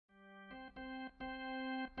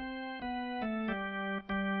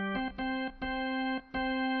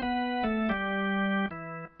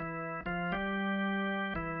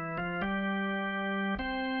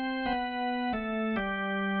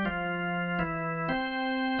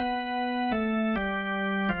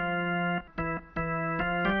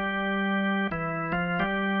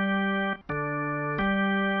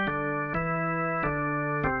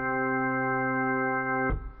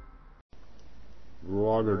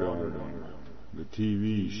Vloggerdoom, the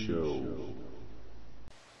TV show.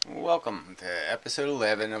 Welcome to episode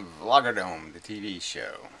 11 of Vloggerdoom, the TV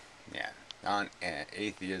show. Yeah, on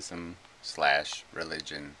atheism slash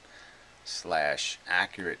religion slash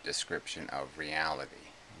accurate description of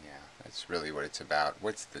reality. Yeah, that's really what it's about.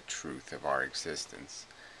 What's the truth of our existence?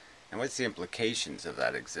 And what's the implications of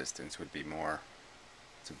that existence would be more,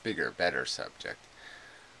 it's a bigger, better subject.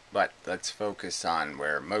 But let's focus on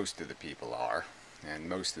where most of the people are. And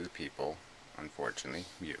most of the people, unfortunately,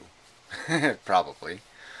 you, probably,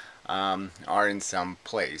 are in some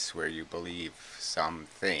place where you believe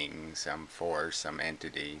something, some force, some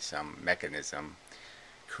entity, some mechanism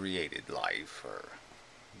created life, or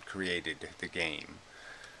created the game,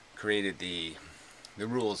 created the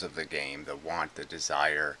rules of the game, the want, the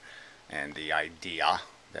desire, and the idea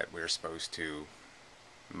that we're supposed to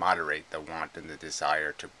moderate the want and the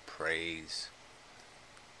desire to praise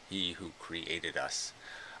He who created us,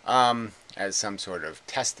 as some sort of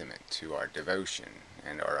testament to our devotion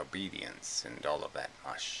and our obedience and all of that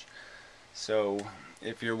mush. So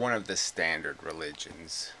if you're one of the standard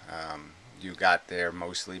religions, you got there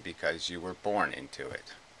mostly because you were born into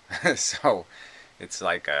it. So it's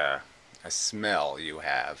like a smell you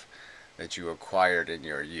have that you acquired in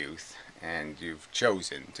your youth, and you've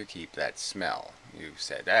chosen to keep that smell. You've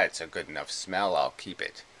said, it's a good enough smell, I'll keep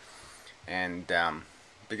it. And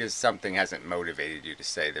because something hasn't motivated you to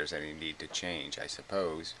say there's any need to change, I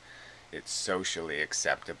suppose. It's socially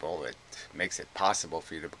acceptable. It makes it possible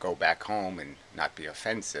for you to go back home and not be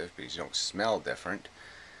offensive because you don't smell different.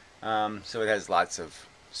 So it has lots of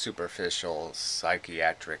superficial,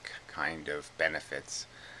 psychiatric kind of benefits.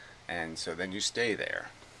 And so then you stay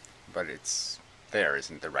there. But there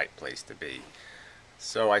isn't the right place to be.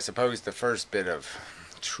 So I suppose the first bit of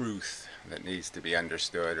truth that needs to be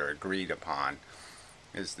understood or agreed upon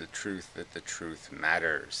is the truth that the truth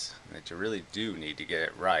matters, and that you really do need to get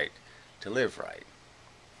it right to live right.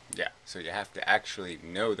 Yeah, so you have to actually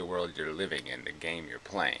know the world you're living in, the game you're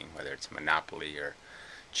playing, whether it's Monopoly or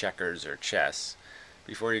checkers or chess,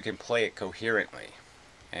 before you can play it coherently.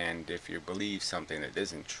 And if you believe something that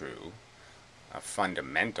isn't true, a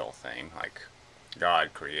fundamental thing like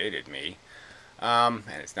God created me, and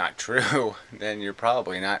it's not true, then you're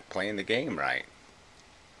probably not playing the game right,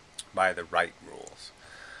 by the right rules.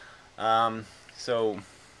 So,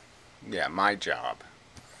 yeah, my job,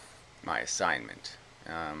 my assignment,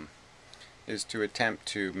 is to attempt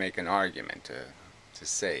to make an argument, to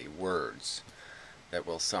say words that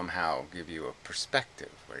will somehow give you a perspective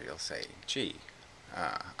where you'll say, gee,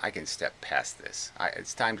 I can step past this.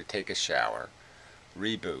 It's time to take a shower,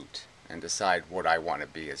 reboot, and decide what I want to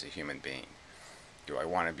be as a human being. Do I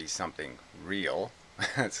want to be something real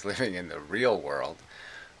that's living in the real world,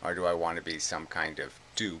 or do I want to be some kind of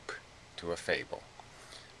dupe to a fable,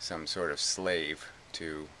 some sort of slave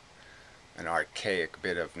to an archaic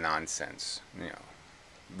bit of nonsense,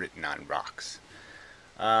 written on rocks,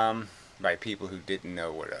 by people who didn't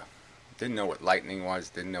know what lightning was,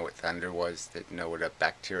 didn't know what thunder was, didn't know what a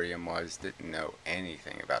bacterium was, didn't know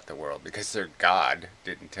anything about the world because their God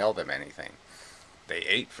didn't tell them anything. They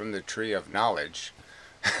ate from the tree of knowledge,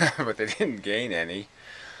 but they didn't gain any.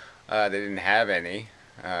 They didn't have any.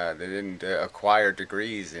 They didn't acquire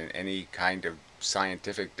degrees in any kind of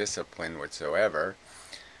scientific discipline whatsoever.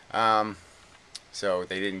 So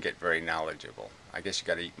they didn't get very knowledgeable. I guess you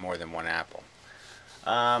got to eat more than one apple.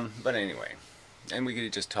 But anyway, and we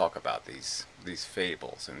could just talk about these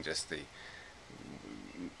fables and just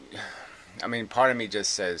part of me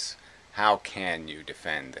just says, how can you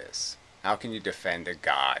defend this? How can you defend a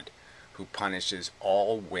God who punishes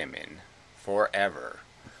all women forever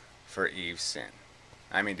for Eve's sin?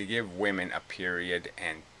 To give women a period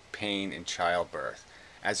and pain in childbirth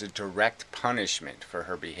as a direct punishment for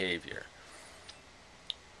her behavior.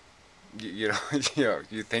 You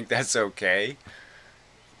think that's okay?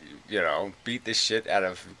 Beat the shit out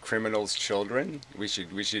of criminals' children? We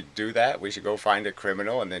should do that? We should go find a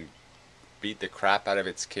criminal and then beat the crap out of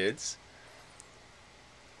its kids?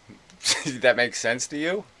 That makes sense to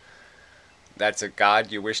you? That's a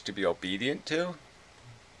God you wish to be obedient to?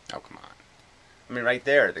 Oh, come on. Right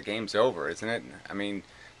there, the game's over, isn't it?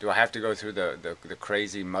 Do I have to go through the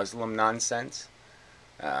crazy Muslim nonsense?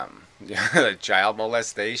 The child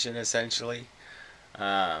molestation, essentially.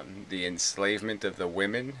 The enslavement of the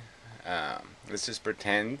women. Let's just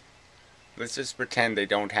pretend they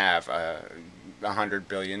don't have 100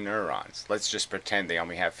 billion neurons. Let's just pretend they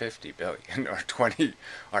only have 50 billion or 20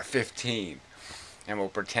 or 15. And we'll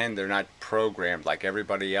pretend they're not programmed like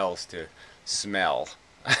everybody else to smell.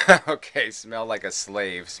 Okay, smell like a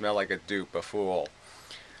slave, smell like a dupe, a fool.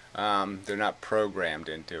 They're not programmed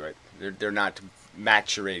into it. They're not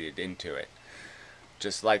maturated into it,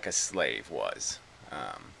 just like a slave was.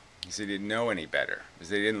 Because he didn't know any better, because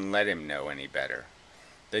they didn't let him know any better.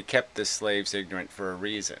 They kept the slaves ignorant for a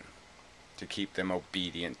reason, to keep them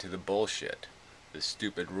obedient to the bullshit, the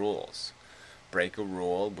stupid rules. Break a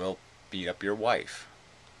rule, we'll beat up your wife.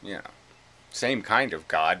 You know, same kind of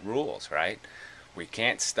God rules, right? We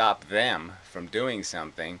can't stop them from doing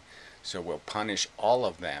something, so we'll punish all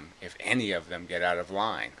of them if any of them get out of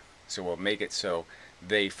line. So we'll make it so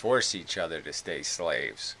they force each other to stay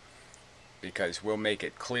slaves, because we'll make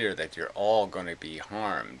it clear that you're all going to be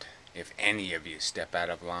harmed if any of you step out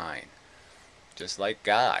of line. Just like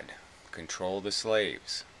God, control the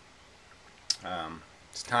slaves.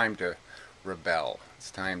 It's time to rebel.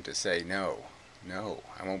 It's time to say no. No,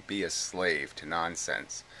 I won't be a slave to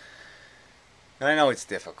nonsense. And I know it's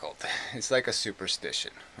difficult. It's like a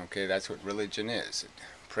superstition. Okay, that's what religion is. It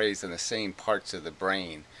preys on the same parts of the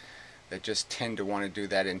brain that just tend to want to do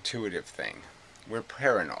that intuitive thing. We're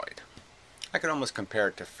paranoid. I could almost compare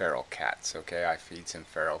it to feral cats, okay? I feed some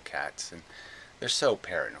feral cats, and they're so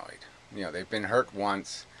paranoid. You know, they've been hurt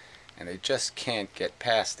once, and they just can't get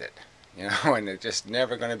past it. You know, and they're just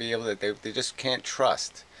never going to be able to, they just can't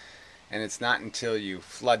trust. And it's not until you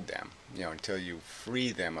flood them, you know, until you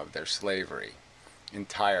free them of their slavery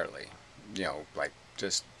entirely, you know, like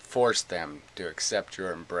just force them to accept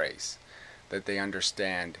your embrace, that they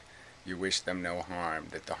understand you wish them no harm,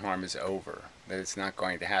 that the harm is over, that it's not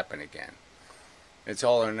going to happen again. It's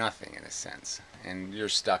all or nothing in a sense, and you're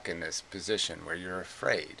stuck in this position where you're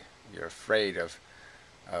afraid. You're afraid of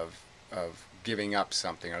giving up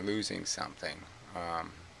something or losing something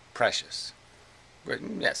precious. But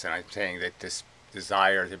yes, and I'm saying that this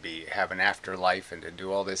desire to have an afterlife and to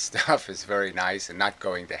do all this stuff is very nice and not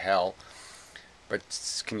going to hell. But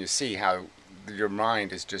can you see how your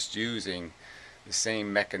mind is just using the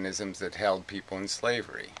same mechanisms that held people in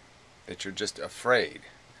slavery? That you're just afraid.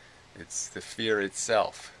 It's the fear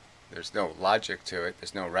itself. There's no logic to it.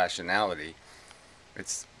 There's no rationality.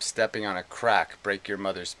 It's stepping on a crack, break your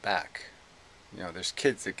mother's back. You know, there's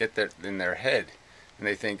kids that get that in their head and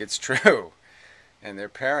they think it's true. And they're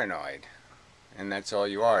paranoid. And that's all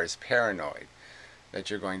you are, is paranoid. That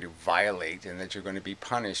you're going to violate and that you're going to be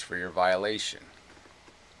punished for your violation.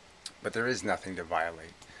 But there is nothing to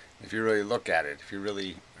violate. If you really look at it, if you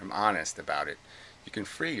really are honest about it, you can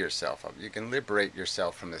free yourself of it. You can liberate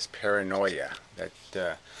yourself from this paranoia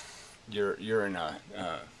that you're in a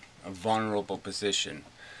vulnerable position,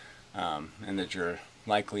 and that you're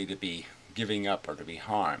likely to be giving up or to be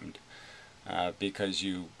harmed because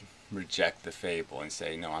you reject the fable and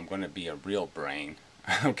say, no, I'm going to be a real brain.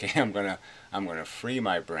 Okay, I'm going to free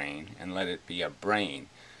my brain and let it be a brain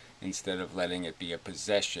instead of letting it be a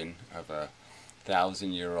possession of a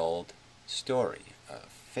 1,000-year-old story, a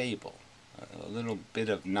fable, a little bit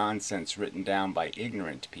of nonsense written down by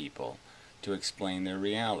ignorant people to explain their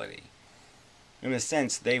reality. In a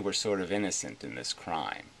sense, they were sort of innocent in this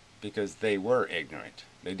crime because they were ignorant.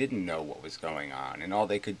 They didn't know what was going on, and all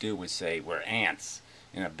they could do was say, we're ants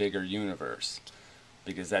in a bigger universe,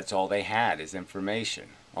 because that's all they had is information.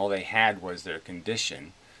 All they had was their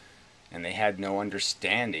condition, and they had no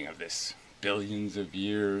understanding of this billions of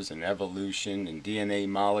years and evolution and DNA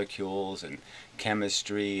molecules and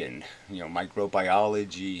chemistry and, you know,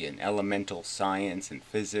 microbiology and elemental science and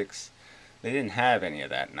physics. They didn't have any of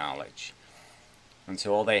that knowledge. And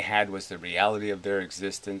so all they had was the reality of their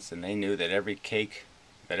existence, and they knew that every cake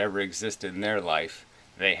that ever existed in their life,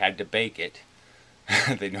 they had to bake it.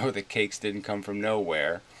 They know that cakes didn't come from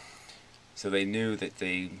nowhere. So they knew that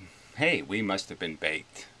hey, we must have been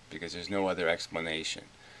baked, because there's no other explanation.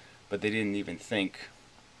 But they didn't even think,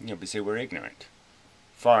 you know, because they were ignorant,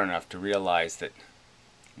 far enough to realize that,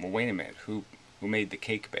 well, wait a minute, who made the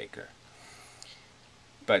cake baker?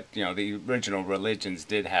 But, you know, the original religions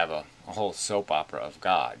did have a whole soap opera of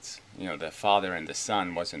gods. You know, the Father and the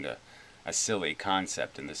Son wasn't a silly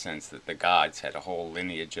concept in the sense that the gods had a whole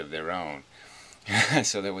lineage of their own.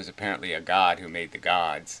 So there was apparently a God who made the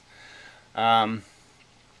gods. But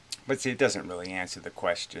see, it doesn't really answer the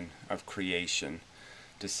question of creation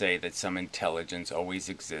to say that some intelligence always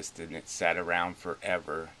existed and it sat around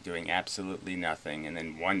forever doing absolutely nothing, and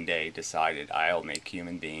then one day decided, I'll make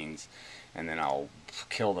human beings, and then I'll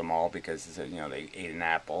kill them all because, you know, they ate an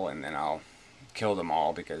apple, and then I'll kill them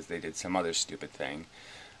all because they did some other stupid thing.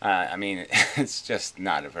 I mean, it's just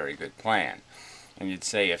not a very good plan. And you'd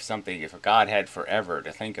say if a God had forever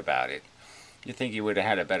to think about it, you'd think he would have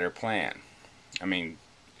had a better plan. I mean,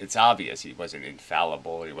 it's obvious he wasn't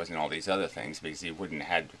infallible, he wasn't all these other things, because he wouldn't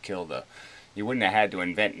have had to kill the, You wouldn't have had to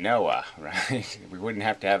invent Noah, right? We wouldn't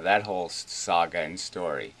have to have that whole saga and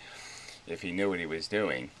story if he knew what he was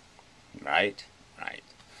doing, right? Right.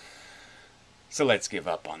 So let's give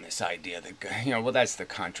up on this idea that, well, that's the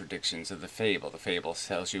contradictions of the fable. The fable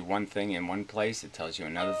tells you one thing in one place, it tells you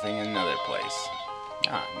another thing in another place.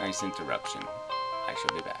 Ah, nice interruption. I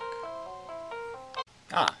shall be back.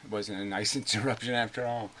 Ah, it wasn't a nice interruption after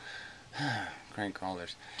all. Crank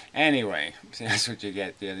callers. Anyway, see, that's what you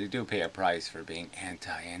get. Yeah, they do pay a price for being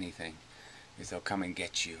anti-anything, because they'll come and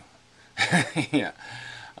get you. Yeah,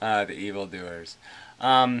 the evildoers.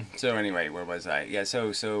 So anyway, where was I? Yeah,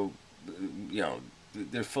 so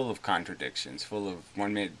they're full of contradictions. Full of,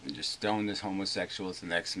 one minute you stone this homosexuals, the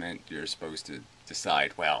next minute you're supposed to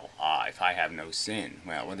decide, well, if I have no sin,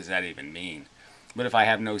 well, what does that even mean? What if I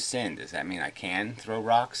have no sin? Does that mean I can throw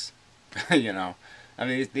rocks? I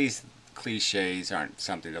mean, these cliches aren't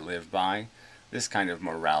something to live by. This kind of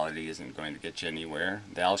morality isn't going to get you anywhere.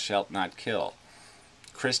 Thou shalt not kill.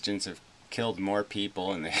 Christians have killed more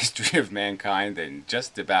people in the history of mankind than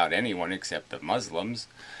just about anyone except the Muslims.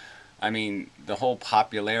 I mean, the whole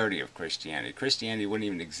popularity of Christianity. Christianity wouldn't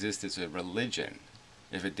even exist as a religion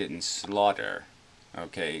if it didn't slaughter,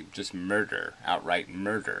 okay, just murder, outright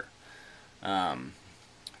murder,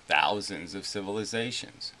 thousands of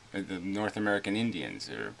civilizations. The North American Indians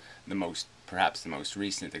are perhaps the most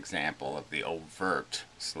recent example of the overt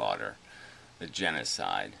slaughter, the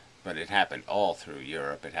genocide. But it happened all through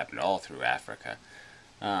Europe, it happened all through Africa.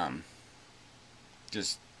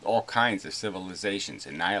 Just all kinds of civilizations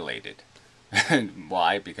annihilated. And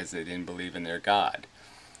why? Because they didn't believe in their God.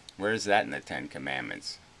 Where is that in the Ten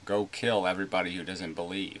Commandments? Go kill everybody who doesn't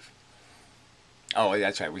believe. Oh,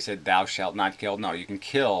 that's right, we said thou shalt not kill. No, you can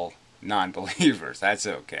kill non-believers. That's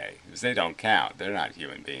okay, because they don't count. They're not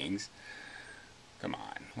human beings. Come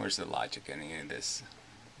on, where's the logic in any of this?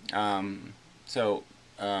 So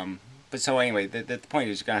anyway, the point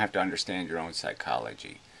is you're going to have to understand your own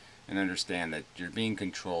psychology and understand that you're being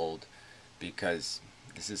controlled because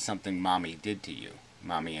this is something mommy did to you,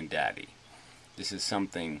 mommy and daddy. This is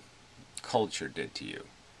something culture did to you.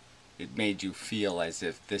 It made you feel as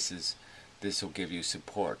if this will give you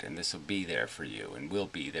support and this will be there for you and will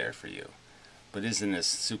be there for you. But isn't this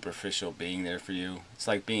superficial being there for you? It's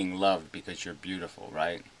like being loved because you're beautiful,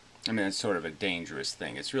 right? I mean, it's sort of a dangerous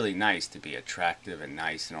thing. It's really nice to be attractive and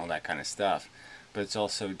nice and all that kind of stuff, but it's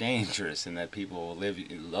also dangerous in that people will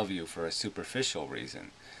love you for a superficial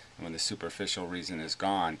reason. And when the superficial reason is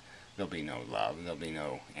gone, there'll be no love, there'll be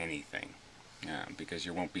no anything, because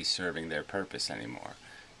you won't be serving their purpose anymore.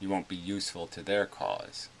 You won't be useful to their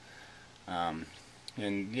cause.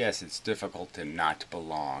 And yes, it's difficult to not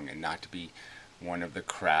belong and not to be one of the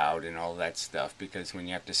crowd and all that stuff, because when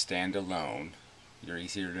you have to stand alone, you're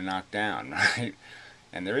easier to knock down, right?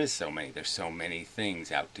 And there's so many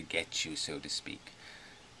things out to get you, so to speak.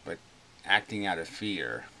 But acting out of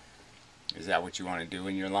fear, is that what you want to do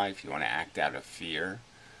in your life? You want to act out of fear?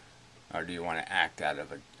 Or do you want to act out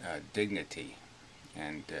of a dignity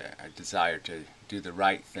and a desire to do the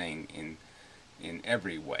right thing in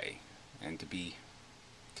every way, and to be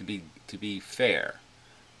fair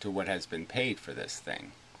to what has been paid for this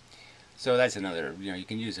thing? So that's another, you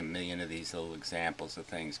can use a million of these little examples of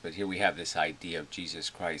things, but here we have this idea of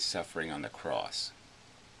Jesus Christ suffering on the cross.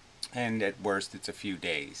 And at worst, it's a few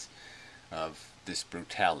days of this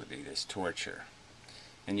brutality, this torture.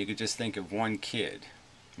 And you could just think of one kid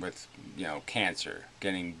with, cancer,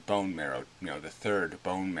 getting bone marrow, the third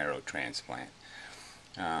bone marrow transplant,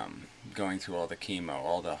 going through all the chemo,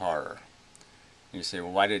 all the horror. And you say,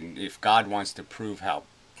 well, if God wants to prove how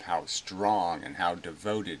strong and how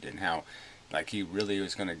devoted and how like he really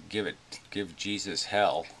was going to give Jesus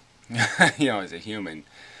hell, as a human,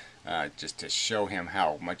 just to show him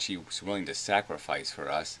how much he was willing to sacrifice for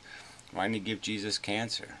us, why didn't he give Jesus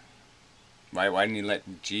cancer? Why didn't he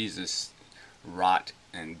let Jesus rot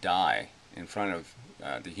and die in front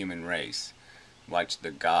of the human race? Watch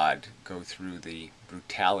the God go through the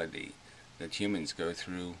brutality that humans go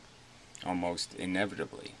through almost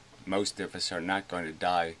inevitably. Most of us are not going to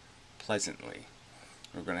die pleasantly.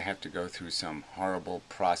 We're going to have to go through some horrible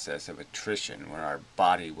process of attrition where our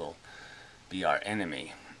body will be our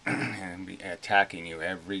enemy and be attacking you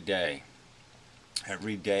every day.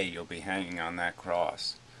 Every day you'll be hanging on that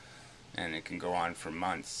cross. And it can go on for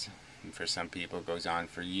months. And for some people it goes on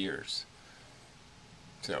for years.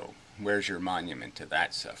 So where's your monument to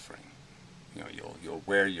that suffering? You'll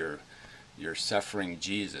wear your suffering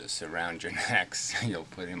Jesus around your necks. You'll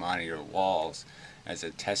put him on your walls as a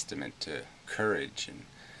testament to courage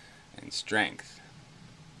and strength.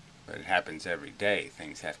 But it happens every day.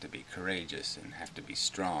 Things have to be courageous and have to be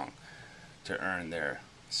strong. to earn their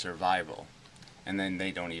survival, and then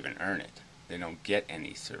they don't even earn it. They don't get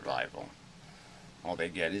any survival. All they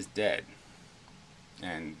get is dead,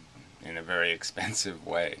 and in a very expensive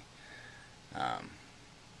way.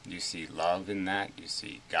 You see love in that, you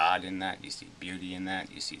see God in that, you see beauty in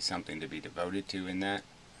that, you see something to be devoted to in that?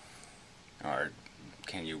 Or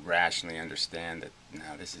can you rationally understand that,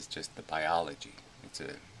 no, this is just the biology. It's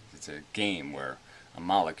a game where a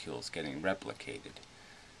molecule's getting replicated,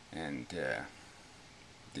 and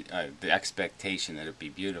the expectation that it'd be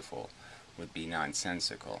beautiful would be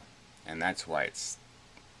nonsensical, and that's why it's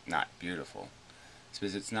not beautiful. It's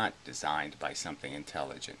because it's not designed by something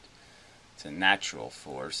intelligent. It's a natural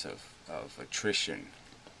force of attrition.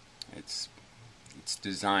 It's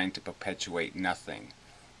designed to perpetuate nothing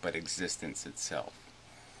but existence itself.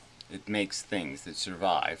 It makes things that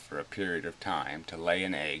survive for a period of time to lay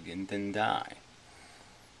an egg and then die.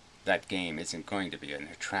 That game isn't going to be an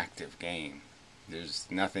attractive game. There's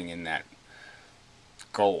nothing in that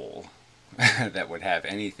goal that would have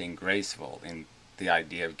anything graceful in the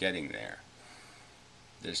idea of getting there.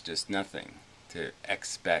 There's just nothing to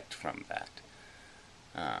expect from that.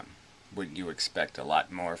 Wouldn't you expect a lot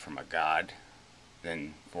more from a god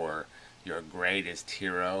than for your greatest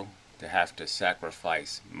hero to have to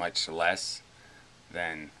sacrifice much less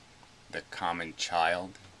than the common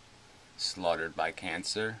child slaughtered by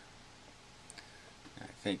cancer? I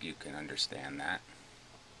think you can understand that.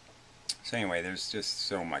 So anyway, there's just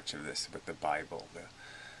so much of this with the Bible.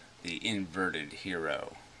 The inverted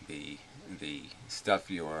hero, the stuff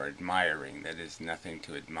you are admiring that is nothing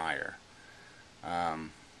to admire,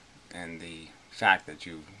 and the fact that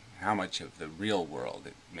how much of the real world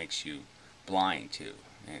it makes you blind to,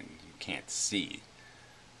 and you can't see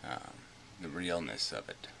the realness of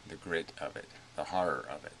it, the grit of it, the horror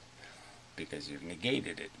of it, because you've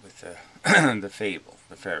negated it with the fable,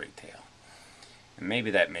 the fairy tale. And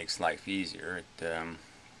maybe that makes life easier.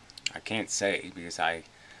 I can't say, because I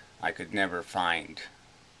could never find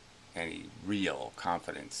any real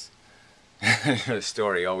confidence. The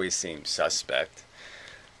story always seemed suspect,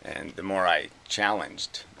 and the more I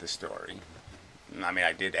challenged the story, I mean,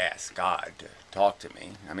 I did ask God to talk to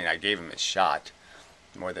me. I mean, I gave him a shot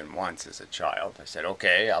more than once as a child. I said,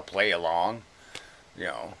 okay, I'll play along. You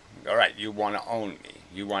know, all right, you want to own me.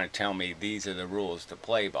 You want to tell me these are the rules to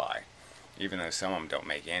play by, even though some of them don't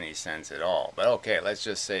make any sense at all. But okay, let's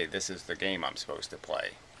just say this is the game I'm supposed to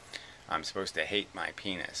play. I'm supposed to hate my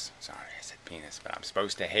penis. Sorry, I said penis, but I'm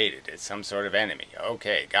supposed to hate it. It's some sort of enemy.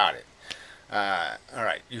 Okay, got it. All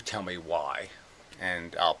right, you tell me why,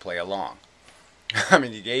 and I'll play along. I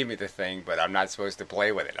mean, you gave me the thing, but I'm not supposed to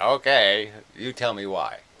play with it. Okay, you tell me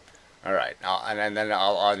why. All right, and then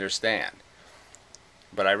I'll understand.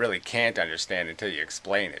 But I really can't understand until you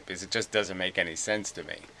explain it, because it just doesn't make any sense to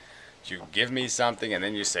me. You give me something, and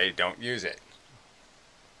then you say, don't use it.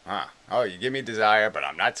 Huh. Oh, you give me desire, but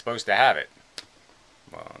I'm not supposed to have it.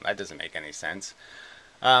 Well, that doesn't make any sense.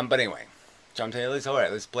 But anyway, so I'm saying, all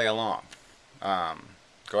right, let's play along.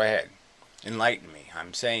 Go ahead. Enlighten me.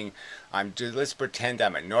 I'm saying, let's pretend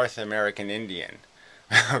I'm a North American Indian,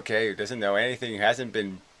 okay, who doesn't know anything, who hasn't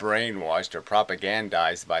been brainwashed or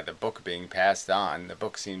propagandized by the book being passed on. The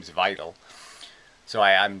book seems vital. So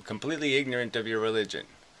I'm completely ignorant of your religion.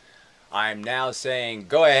 I'm now saying,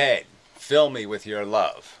 go ahead, fill me with your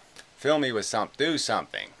love. Fill me with do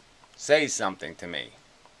something. Say something to me.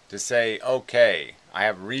 To say, okay, I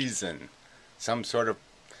have reason, some sort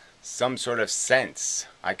of sense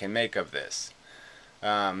I can make of this.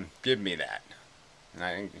 Give me that. And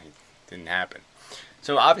I think it didn't happen.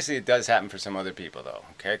 So obviously it does happen for some other people, though.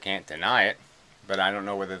 Okay, I can't deny it, but I don't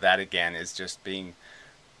know whether that again is just being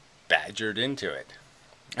badgered into it.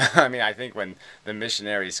 I mean, I think when the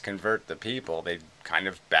missionaries convert the people, they kind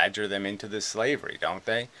of badger them into this slavery, don't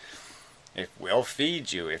they? If we'll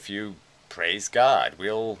feed you, if you praise God,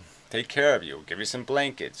 we'll take care of you, we'll give you some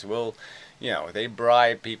blankets, we'll, they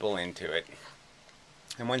bribe people into it.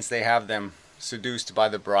 And once they have them seduced by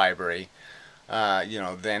the bribery,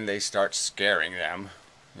 then they start scaring them,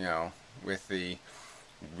 with the,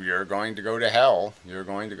 you're going to go to hell, you're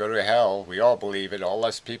going to go to hell, we all believe it, all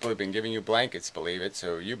us people who've been giving you blankets believe it,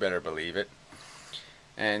 so you better believe it.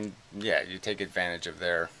 And yeah, you take advantage of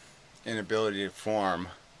their inability to form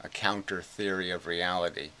a counter theory of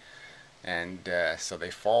reality, and so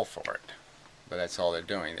they fall for it. But that's all they're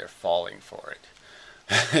doing, they're falling for it.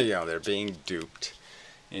 They're being duped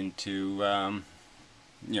into, a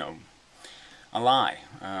lie,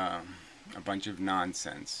 a bunch of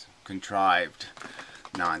nonsense, contrived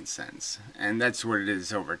nonsense. And that's what it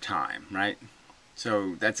is over time, right?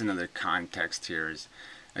 So that's another context here is,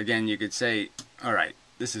 again, you could say, all right,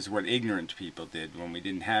 this is what ignorant people did when we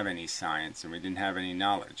didn't have any science and we didn't have any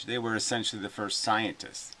knowledge. They were essentially the first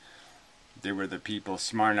scientists. They were the people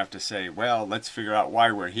smart enough to say, well, let's figure out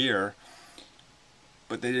why we're here.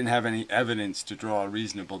 But they didn't have any evidence to draw a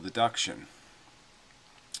reasonable deduction.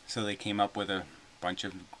 So they came up with a bunch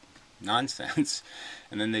of nonsense,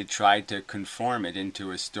 and then they tried to conform it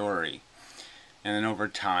into a story. And then over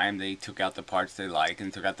time, they took out the parts they liked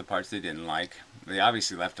and took out the parts they didn't like. They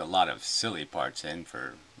obviously left a lot of silly parts in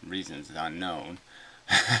for reasons unknown,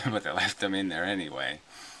 but they left them in there anyway.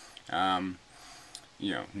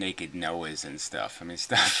 You know, naked Noahs and stuff. I mean,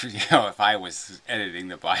 stuff, you know, if I was editing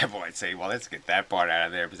the Bible, I'd say, well, let's get that part out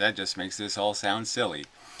of there, because that just makes this all sound silly.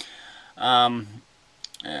 Yeah,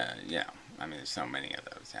 I mean, there's so many of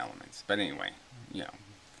those elements. But anyway, you know,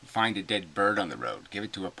 find a dead bird on the road, give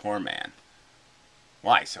it to a poor man.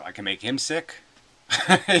 Why, so I can make him sick?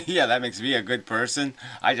 Yeah, that makes me a good person.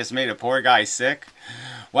 I just made a poor guy sick.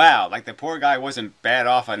 Wow, like the poor guy wasn't bad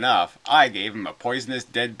off enough, I gave him a poisonous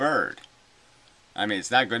dead bird. I mean, it's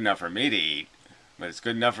not good enough for me to eat, but it's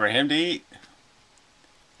good enough for him to eat.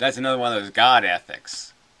 That's another one of those God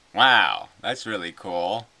ethics. Wow, that's really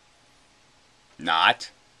cool. Not.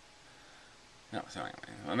 No, so anyway,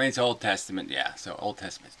 I mean, it's Old Testament, yeah, so Old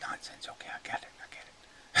Testament's nonsense. Okay, I get it.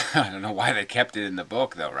 I don't know why they kept it in the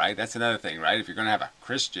book, though, right? That's another thing, right? If you're going to have a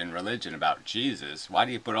Christian religion about Jesus, why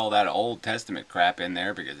do you put all that Old Testament crap in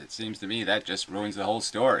there? Because it seems to me that just ruins the whole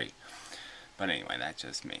story. But anyway, that's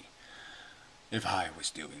just me. If I was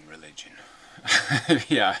doing religion.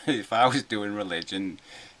 Yeah, if I was doing religion,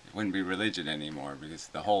 it wouldn't be religion anymore, because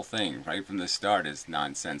the whole thing, right from the start, is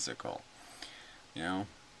nonsensical. You know,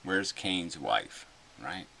 where's Cain's wife,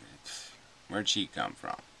 right? Where'd she come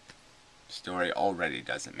from? The story already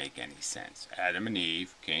doesn't make any sense. Adam and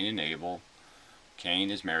Eve, Cain and Abel. Cain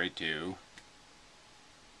is married to...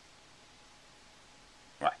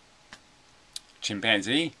 what?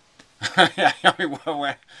 Chimpanzee? I mean,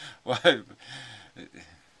 what?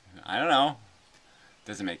 I don't know.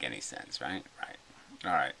 Doesn't make any sense, right? Right.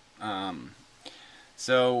 All right.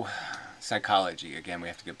 So psychology again. We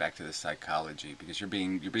have to get back to the psychology, because you're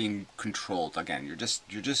being controlled again. You're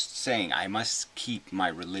just saying, I must keep my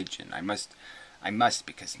religion. I must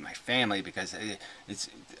because my family, because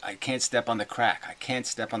I can't step on the crack. I can't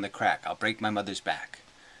step on the crack. I'll break my mother's back.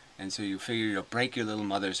 And so you figure you'll break your little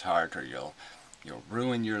mother's heart, or you'll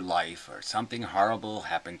ruin your life, or something horrible will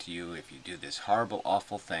happen to you if you do this horrible,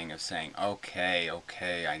 awful thing of saying, okay,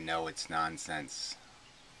 I know it's nonsense.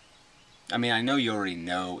 I mean, I know you already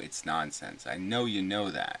know it's nonsense. I know you know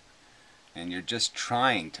that. And you're just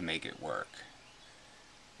trying to make it work.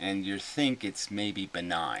 And you think it's maybe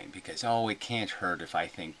benign, because, oh, it can't hurt if I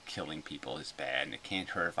think killing people is bad, and it can't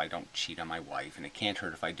hurt if I don't cheat on my wife, and it can't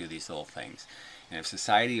hurt if I do these little things. And if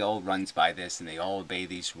society all runs by this and they all obey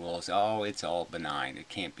these rules, oh, it's all benign. It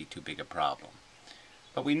can't be too big a problem.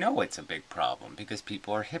 But we know it's a big problem, because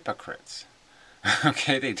people are hypocrites.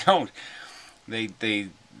 Okay, they don't. They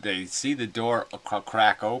see the door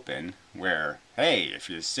crack open where, hey, if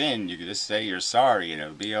you sin, you can just say you're sorry and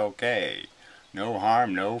it'll be okay. No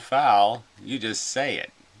harm, no foul. You just say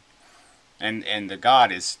it. And the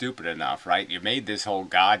God is stupid enough, right? You made this whole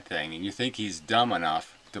God thing, and you think he's dumb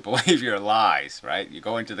enough to believe your lies, right? You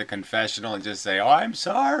go into the confessional and just say, oh, I'm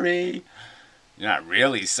sorry. You're not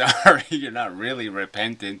really sorry. You're not really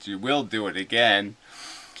repentant. You will do it again.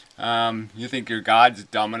 You think your God's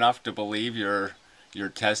dumb enough to believe your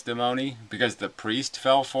testimony because the priest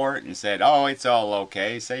fell for it and said, oh, it's all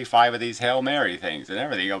okay. Say 5 of these Hail Mary things and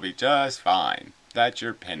everything will be just fine. That's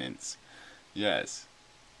your penance. Yes.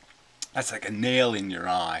 That's like a nail in your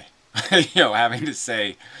eye. You know, having to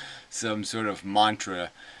say some sort of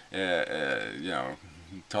mantra, you know,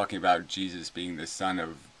 talking about Jesus being the son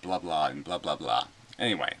of blah blah and blah blah blah.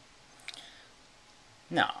 Anyway.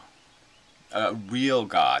 No. A real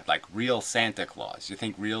God, like real Santa Claus. You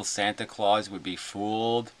think real Santa Claus would be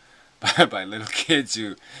fooled by little kids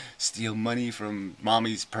who steal money from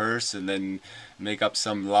mommy's purse and then make up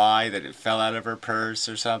some lie that it fell out of her purse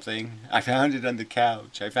or something? I found it on the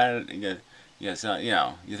couch. I found it. Yeah, so, you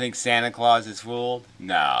know, you think Santa Claus is fooled?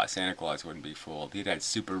 No, Santa Claus wouldn't be fooled. He'd have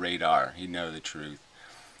super radar. He'd know the truth.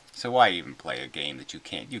 So why even play a game that you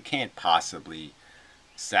can't possibly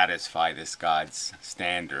satisfy this God's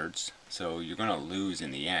standards? So you're going to lose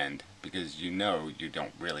in the end, because you know you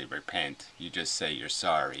don't really repent. You just say you're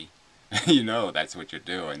sorry. You know that's what you're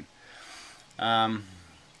doing.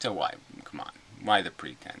 So why? Come on. Why the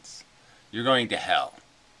pretense? You're going to hell.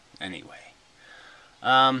 Anyway.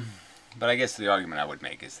 But I guess the argument I would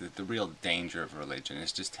make is that the real danger of religion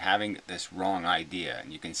is just having this wrong idea,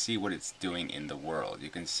 and you can see what it's doing in the world. You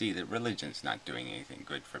can see that religion's not doing anything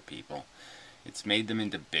good for people. It's made them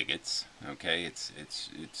into bigots, okay?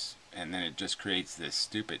 And then it just creates this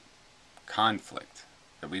stupid conflict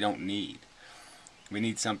that we don't need. We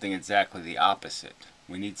need something exactly the opposite.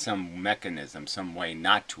 We need some mechanism, some way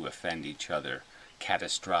not to offend each other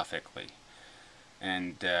catastrophically.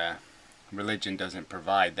 And religion doesn't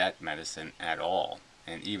provide that medicine at all.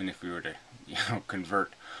 And even if we were to,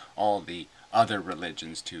 convert all the other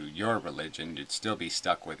religions to your religion, you'd still be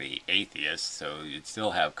stuck with the atheists, so you'd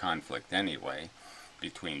still have conflict anyway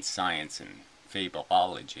between science and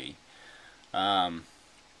fableology.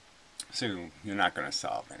 So you're not going to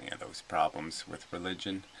solve any of those problems with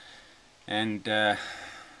religion. And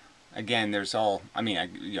again, there's all,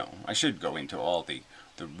 I should go into all the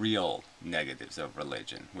real negatives of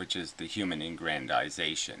religion, which is the human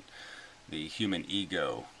aggrandization, the human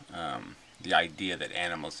ego, the idea that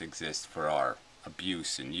animals exist for our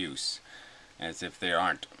abuse and use, as if they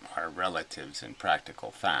aren't our relatives in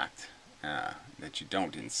practical fact, that you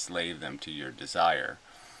don't enslave them to your desire,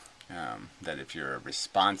 that if you're a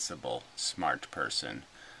responsible, smart person,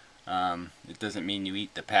 it doesn't mean you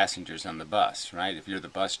eat the passengers on the bus, right? If you're the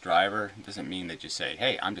bus driver, it doesn't mean that you say,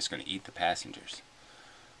 hey, I'm just going to eat the passengers.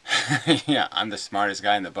 Yeah, I'm the smartest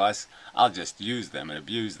guy in the bus. I'll just use them and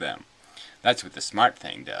abuse them. That's what the smart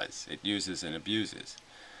thing does. It uses and abuses.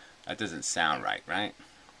 That doesn't sound right, right?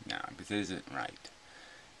 No, but it isn't right.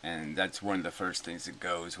 And that's one of the first things that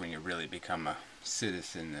goes when you really become a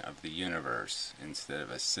citizen of the universe instead of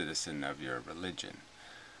a citizen of your religion.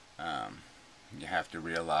 You have to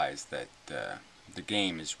realize that the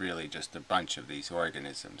game is really just a bunch of these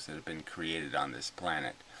organisms that have been created on this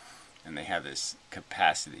planet. And they have this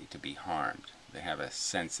capacity to be harmed. They have a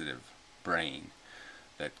sensitive brain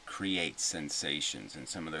that creates sensations, and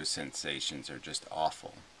some of those sensations are just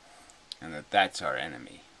awful. And that's our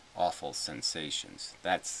enemy. Awful sensations.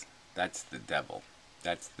 That's the devil.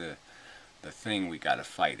 That's the thing we got to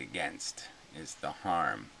fight against, is the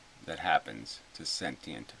harm that happens to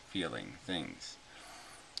sentient, feeling things.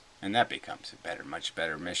 And that becomes a much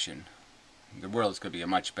better mission. The world's going to be a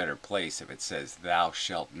much better place if it says, thou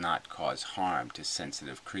shalt not cause harm to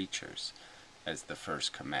sensitive creatures, as the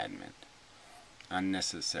first commandment.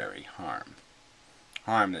 Unnecessary harm.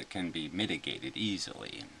 Harm that can be mitigated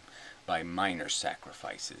easily by minor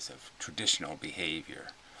sacrifices of traditional behavior.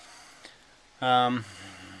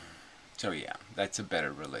 So yeah, that's a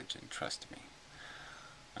better religion, trust me.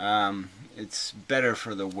 It's better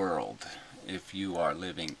for the world if you are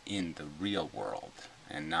living in the real world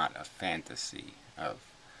and not a fantasy of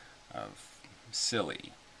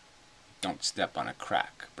silly, don't step on a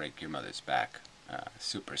crack, break your mother's back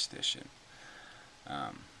superstition.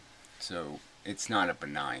 So it's not a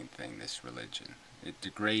benign thing, this religion. It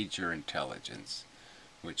degrades your intelligence,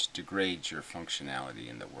 which degrades your functionality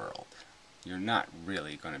in the world. You're not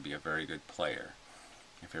really going to be a very good player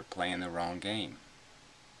if you're playing the wrong game.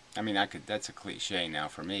 That's a cliche now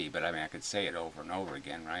for me, but I could say it over and over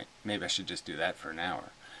again, right? Maybe I should just do that for an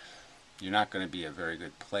hour. You're not going to be a very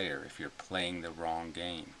good player if you're playing the wrong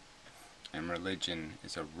game. And religion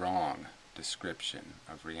is a wrong description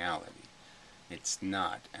of reality. It's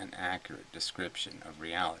not an accurate description of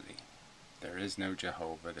reality. There is no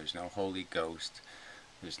Jehovah, there's no Holy Ghost,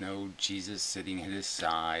 there's no Jesus sitting at his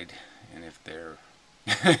side, and if they're,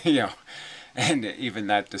 and even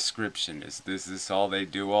that description is this all they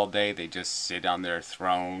do all day? They just sit on their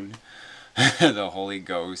throne, the Holy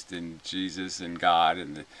Ghost and Jesus and God,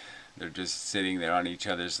 and they're just sitting there on each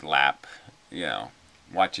other's lap,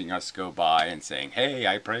 watching us go by and saying, hey,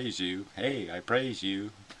 I praise you, hey, I praise you,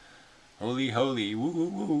 holy, holy, woo,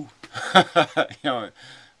 woo, woo.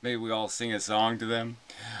 Maybe we all sing a song to them.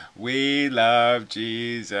 We love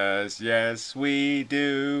Jesus, yes we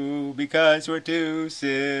do, because we're too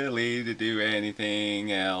silly to do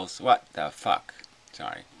anything else. What the fuck?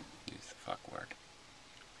 Sorry, use the fuck word.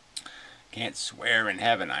 Can't swear in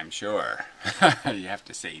heaven, I'm sure. You have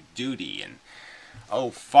to say duty and oh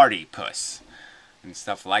farty puss and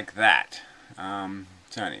stuff like that.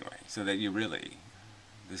 So anyway, so that you really,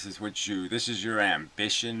 this is your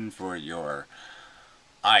ambition for your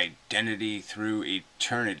identity through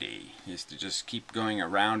eternity, is to just keep going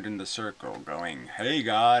around in the circle going, hey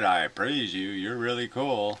God, I praise you, you're really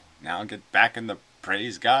cool, now get back in the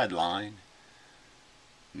praise God line.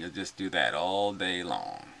 You'll just do that all day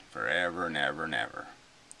long, forever and ever and ever,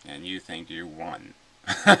 and you think you won.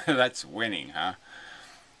 That's winning, huh?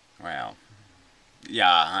 Well,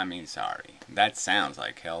 yeah, sorry, that sounds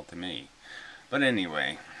like hell to me. But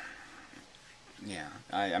anyway, Yeah,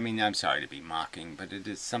 I mean, I'm sorry to be mocking, but it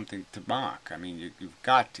is something to mock. I mean, you've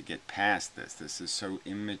got to get past this. This is so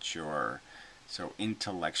immature, so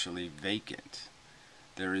intellectually vacant.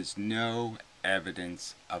 There is no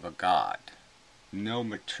evidence of a God. No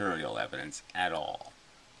material evidence at all.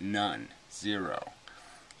 None. Zero.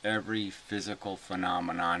 Every physical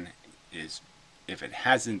phenomenon is, if it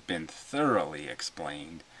hasn't been thoroughly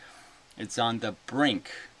explained, it's on the brink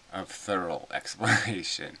of thorough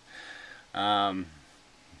explanation.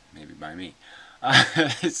 Maybe by me.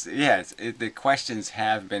 The questions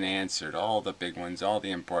have been answered. All the big ones, all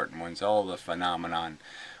the important ones, all the phenomenon.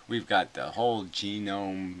 We've got the whole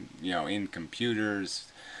genome, in computers.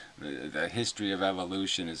 The history of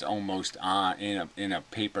evolution is almost in a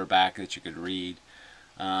paperback that you could read.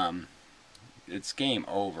 It's game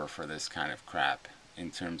over for this kind of crap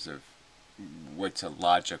in terms of what's a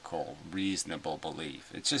logical, reasonable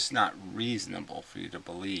belief. It's just not reasonable for you to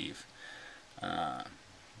believe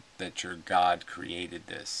that your God created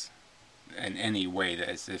this in any way, that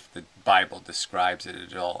as if the Bible describes it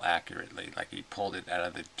at all accurately, like he pulled it out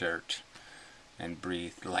of the dirt and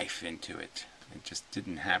breathed life into it. It just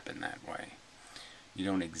didn't happen that way. You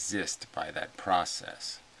don't exist by that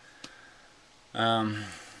process. And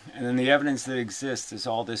then the evidence that exists is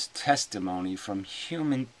all this testimony from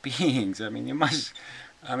human beings. I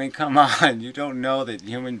mean, come on. You don't know that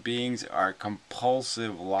human beings are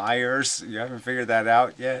compulsive liars? You haven't figured that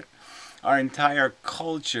out yet? Our entire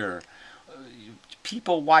culture,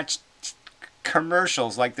 people watch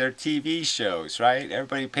commercials like their TV shows, right?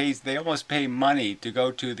 Everybody pays, they almost pay money to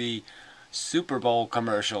go to the Super Bowl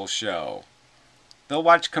commercial show. They'll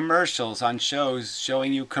watch commercials on shows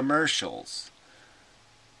showing you commercials.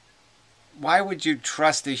 Why would you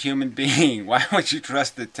trust a human being? Why would you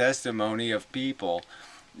trust the testimony of people?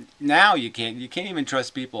 Now you can't even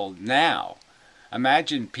trust people now.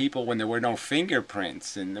 Imagine people when there were no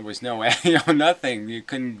fingerprints and there was no nothing. You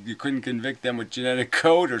couldn't convict them with genetic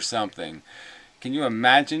code or something. Can you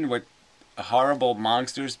imagine what horrible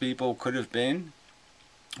monsters people could have been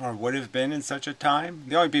or would have been in such a time?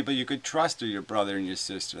 The only people you could trust are your brother and your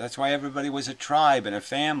sister. That's why everybody was a tribe and a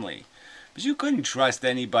family. But you couldn't trust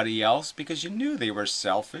anybody else because you knew they were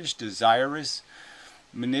selfish, desirous,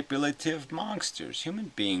 manipulative monsters.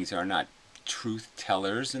 Human beings are not truth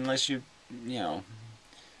tellers unless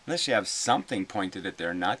unless you have something pointed at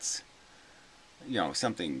their nuts.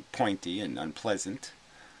 Something pointy and unpleasant.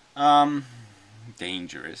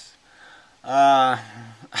 Dangerous.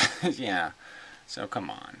 Yeah. So come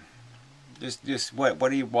on.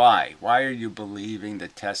 Why? Why are you believing the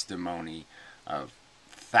testimony of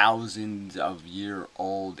thousands of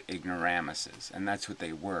year-old ignoramuses? And that's what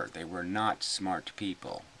they were. They were not smart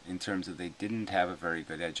people in terms of they didn't have a very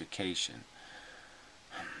good education.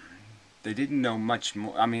 They didn't know much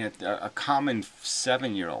more. I mean, a common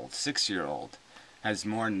 7-year-old, 6-year-old has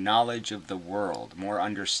more knowledge of the world, more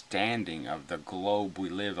understanding of the globe we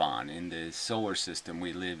live on, in the solar system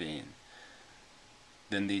we live in,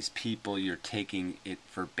 than these people you're taking it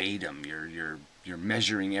verbatim. You're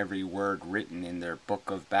measuring every word written in their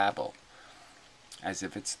book of Babel as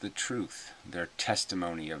if it's the truth. Their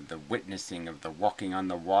testimony of the witnessing of the walking on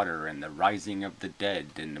the water and the rising of the dead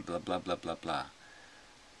and the blah blah blah blah blah.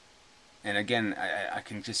 And again, I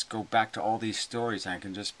can just go back to all these stories and I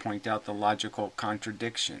can just point out the logical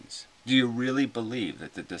contradictions. Do you really believe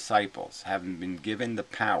that the disciples, having been given the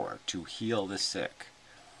power to heal the sick,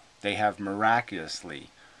 they have miraculously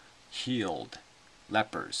healed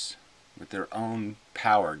lepers with their own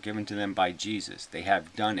power given to them by Jesus? They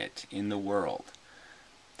have done it in the world.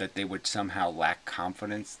 That they would somehow lack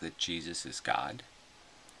confidence that Jesus is God?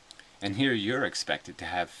 And here you're expected to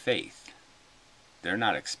have faith. They're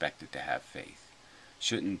not expected to have faith.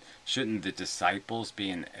 Shouldn't the disciples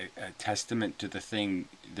be a testament to the thing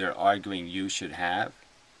they're arguing you should have?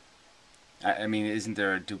 I mean, isn't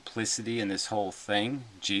there a duplicity in this whole thing?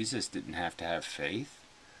 Jesus didn't have to have faith.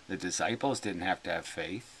 The disciples didn't have to have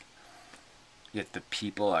faith. Yet the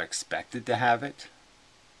people are expected to have it.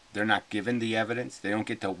 They're not given the evidence. They don't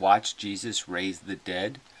get to watch Jesus raise the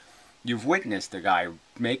dead. You've witnessed a guy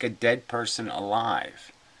make a dead person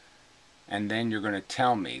alive. And then you're going to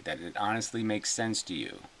tell me that it honestly makes sense to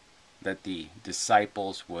you that the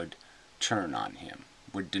disciples would turn on him,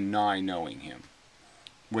 would deny knowing him,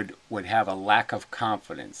 would have a lack of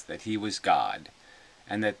confidence that he was God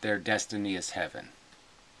and that their destiny is heaven.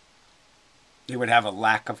 They would have a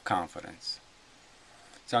lack of confidence.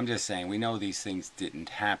 So I'm just saying, we know these things didn't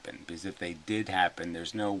happen, because if they did happen,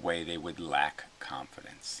 there's no way they would lack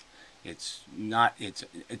confidence. It's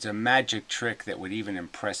a magic trick that would even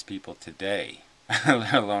impress people today,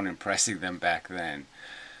 let alone impressing them back then.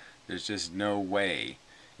 There's just no way.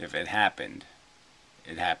 If it happened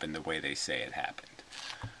the way they say it happened.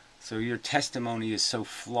 So your testimony is so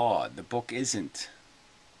flawed. The book isn't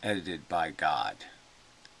edited by God,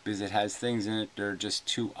 because it has things in it that are just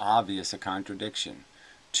too obvious a contradiction,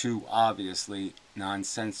 too obviously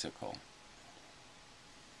nonsensical.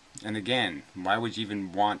 And again, why would you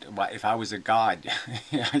even want, if I was a God,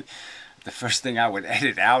 the first thing I would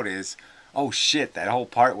edit out is, oh shit, that whole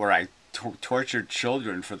part where I tortured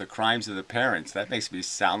children for the crimes of the parents, that makes me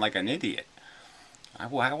sound like an idiot. I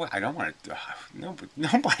don't want to,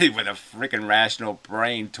 nobody with a freaking rational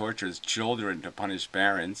brain tortures children to punish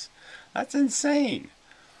parents. That's insane.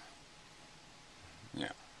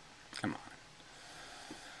 Yeah, come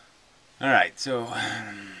on. Alright, so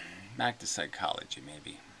back to psychology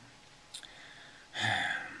maybe.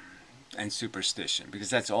 And superstition, because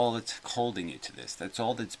that's all that's holding you to this. That's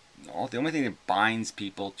all the only thing that binds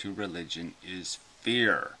people to religion is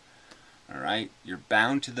fear. Alright? You're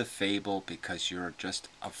bound to the fable because you're just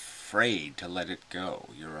afraid to let it go.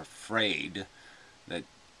 You're afraid that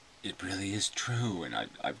it really is true, and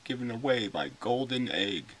I've given away my golden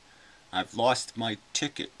egg. I've lost my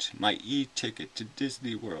ticket, my e-ticket to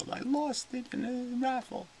Disney World. I lost it in a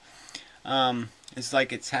raffle. It's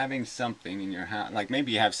like it's having something in your house. Like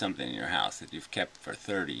maybe you have something in your house that you've kept for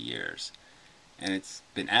 30 years, and it's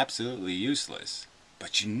been absolutely useless.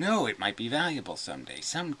 But you know it might be valuable someday.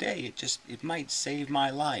 Someday it might save my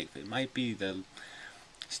life. It might be the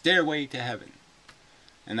stairway to heaven.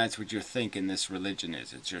 And that's what you're thinking this religion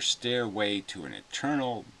is. It's your stairway to an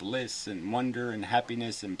eternal bliss and wonder and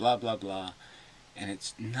happiness and blah, blah, blah. And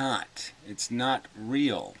it's not. It's not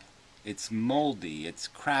real. It's moldy. It's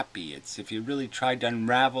crappy. It's, if you really tried to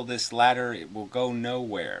unravel this ladder, it will go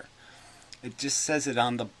nowhere. It just says it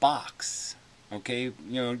on the box. Okay, you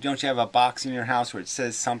know, don't you have a box in your house where it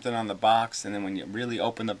says something on the box, and then when you really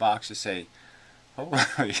open the box, you say,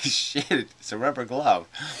 "Holy shit, it's a rubber glove."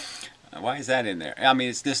 Why is that in there? I mean,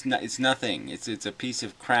 it's just it's nothing. It's a piece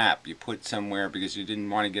of crap you put somewhere because you didn't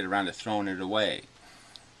want to get around to throwing it away.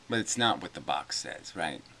 But it's not what the box says,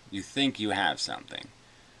 right? You think you have something,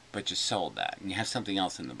 but you sold that, and you have something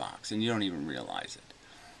else in the box, and you don't even realize it.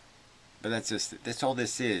 But that's all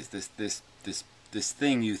this is. This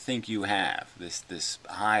thing you think you have,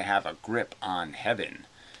 I have a grip on heaven.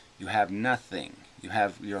 You have nothing.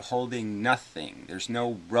 You're holding nothing. There's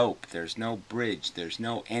no rope. There's no bridge. There's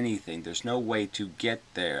no anything. There's no way to get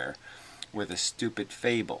there with a stupid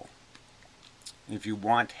fable. If you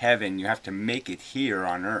want heaven, you have to make it here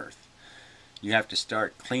on earth. You have to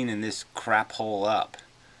start cleaning this crap hole up.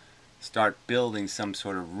 Start building some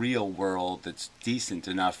sort of real world that's decent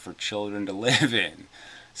enough for children to live in.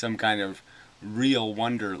 Some kind of real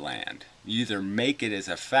wonderland. You either make it as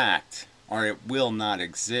a fact or it will not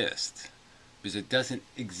exist, because it doesn't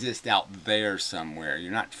exist out there somewhere.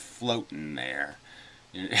 You're not floating there.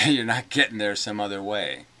 You're not getting there some other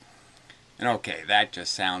way. And okay, that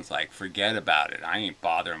just sounds like forget about it. I ain't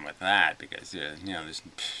bothering with that, because you know,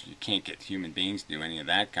 you can't get human beings to do any of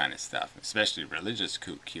that kind of stuff, especially religious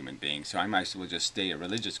kook human beings. So I might as well just stay a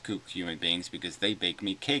religious kook human beings, because they bake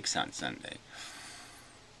me cakes on Sunday.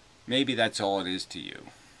 Maybe that's all it is to you.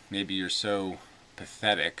 Maybe you're so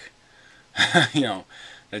pathetic, you know,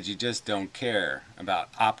 that you just don't care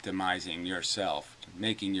about optimizing yourself,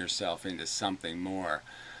 making yourself into something more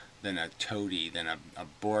than a toady, than a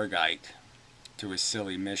Borgite to a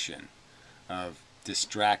silly mission of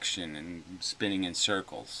distraction and spinning in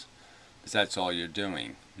circles. Because that's all you're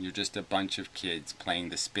doing. You're just a bunch of kids playing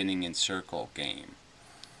the spinning in circle game.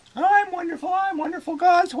 I'm wonderful,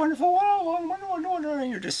 God's wonderful, oh, I'm wonderful,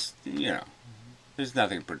 and you're just, you know, there's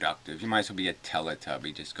nothing productive. You might as well be a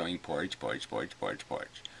Teletubby just going porridge.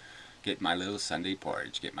 Get my little Sunday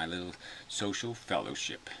porridge, get my little social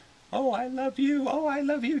fellowship. Oh, I love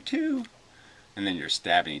you too. And then you're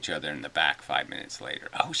stabbing each other in the back 5 minutes later.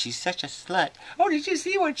 Oh, she's such a slut. Oh, did you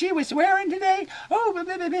see what she was wearing today? Oh, blah,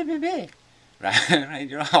 blah, blah, blah, blah. Right?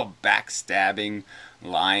 You're all backstabbing,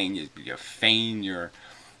 lying. You feign your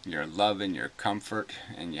love and your comfort,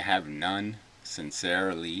 and you have none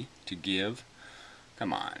sincerely to give.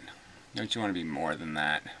 Come on. Don't you want to be more than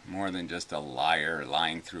that? More than just a liar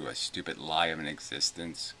lying through a stupid lie of an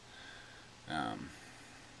existence?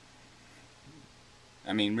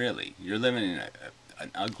 I mean, really, you're living in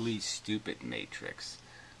an ugly, stupid matrix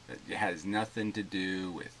that has nothing to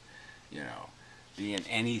do with, you know, being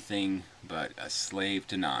anything but a slave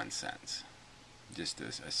to nonsense. Just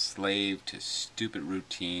a slave to stupid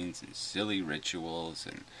routines and silly rituals,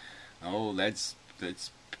 and oh, let's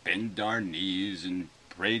bend our knees and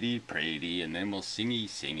pray, and then we'll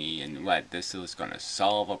singy, and what? This is going to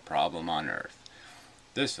solve a problem on earth.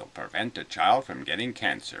 This will prevent a child from getting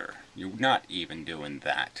cancer. You're not even doing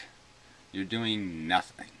that. You're doing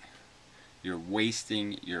nothing. You're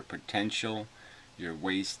wasting your potential. You're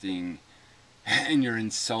wasting, and you're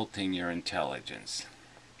insulting your intelligence.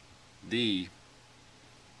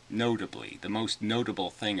 Notably, the most notable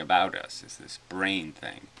thing about us is this brain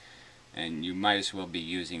thing. And you might as well be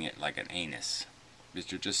using it like an anus,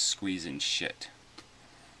 because you're just squeezing shit.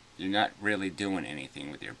 You're not really doing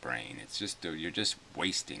anything with your brain. It's just you're just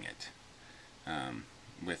wasting it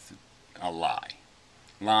with a lie.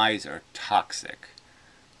 Lies are toxic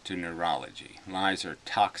to neurology. Lies are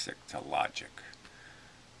toxic to logic.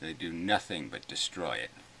 They do nothing but destroy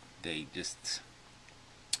it. They just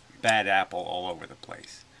bad apple all over the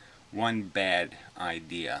place. One bad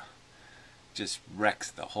idea just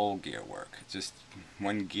wrecks the whole gear work. Just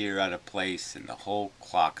one gear out of place and the whole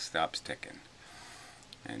clock stops ticking.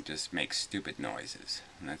 And just makes stupid noises.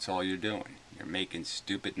 And that's all you're doing. You're making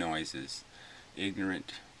stupid noises,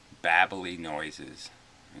 ignorant, babbly noises.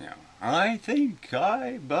 You know, I think,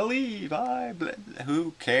 I believe,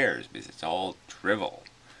 who cares? Because it's all drivel.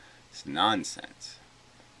 It's nonsense.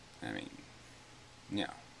 I mean, you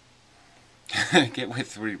know, get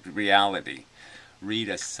with reality. Read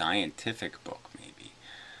a scientific book, maybe.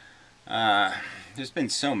 There's been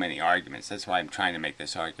so many arguments. That's why I'm trying to make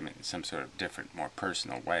this argument in some sort of different, more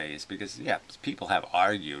personal way. Is because, yeah, people have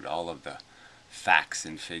argued all of the facts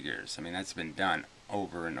and figures. I mean, that's been done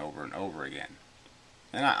over and over and over again.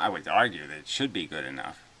 And I would argue that it should be good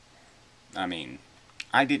enough. I mean,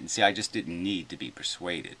 I just didn't need to be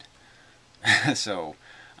persuaded. So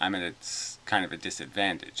I'm at kind of a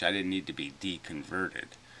disadvantage. I didn't need to be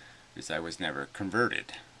deconverted, because I was never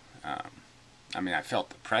converted. I mean, I felt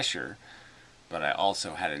the pressure, but I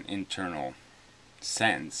also had an internal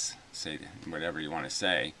sense, say whatever you want to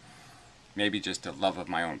say, maybe just a love of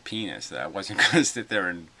my own penis, that I wasn't going to sit there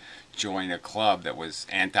and join a club that was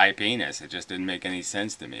anti-penis. It just didn't make any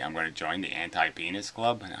sense to me. I'm going to join the anti-penis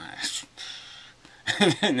club?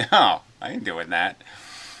 No, I ain't doing that.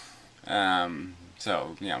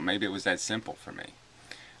 So, you know, maybe it was that simple for me.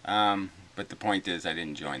 But the point is, I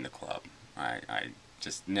didn't join the club. I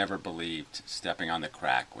just never believed stepping on the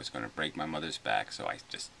crack was going to break my mother's back, so I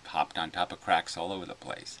just hopped on top of cracks all over the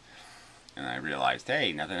place. And I realized,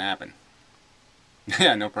 hey, nothing happened.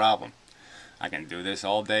 Yeah, no problem. I can do this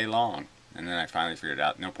all day long. And then I finally figured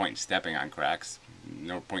out no point in stepping on cracks,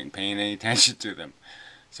 no point in paying any attention to them.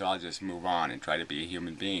 So I'll just move on and try to be a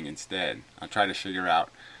human being instead. I'll try to figure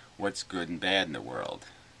out what's good and bad in the world.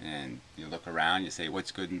 And you look around, you say,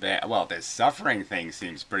 what's good and bad? Well, this suffering thing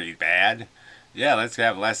seems pretty bad. Yeah, let's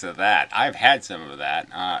have less of that. I've had some of that.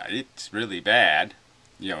 It's really bad.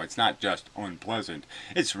 You know, it's not just unpleasant.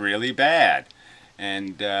 It's really bad.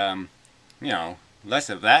 And, you know, less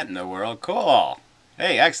of that in the world. Cool.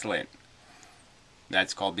 Hey, excellent.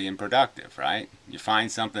 That's called being productive, right? You find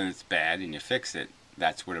something that's bad and you fix it.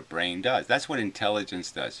 That's what a brain does. That's what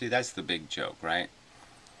intelligence does. See, that's the big joke, right?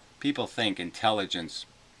 People think intelligence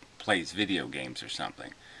plays video games or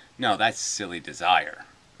something. No, that's silly desire.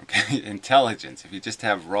 Okay, intelligence. If you just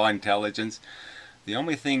have raw intelligence, the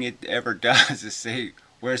only thing it ever does is say,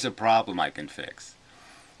 where's a problem I can fix?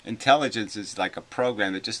 Intelligence is like a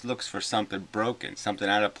program that just looks for something broken, something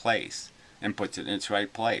out of place, and puts it in its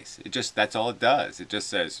right place. That's all it does. It just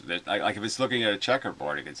says, like if it's looking at a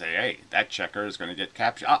checkerboard, it can say, hey, that checker is going to get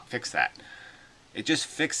captured. Ah, fix that. It just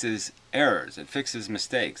fixes errors. It fixes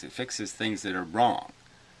mistakes. It fixes things that are wrong.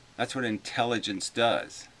 That's what intelligence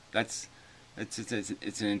does. It's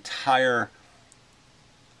its entire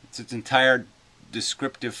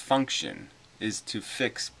descriptive function is to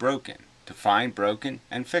fix broken, to find broken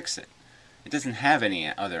and fix it. It doesn't have any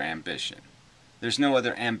other ambition. There's no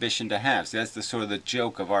other ambition to have. So that's the sort of the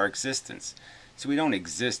joke of our existence. So we don't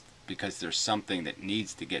exist because there's something that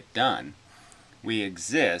needs to get done. We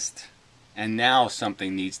exist, and now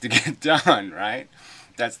something needs to get done, right?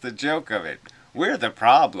 That's the joke of it. We're the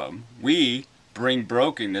problem. We bring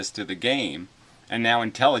brokenness to the game, and now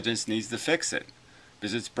intelligence needs to fix it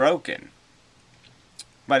because it's broken.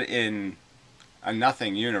 But in a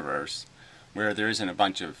nothing universe where there isn't a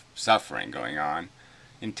bunch of suffering going on,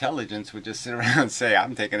 intelligence would just sit around and say,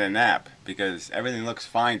 I'm taking a nap because everything looks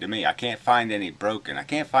fine to me. I can't find any broken. I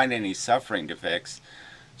can't find any suffering to fix,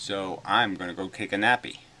 so I'm going to go take a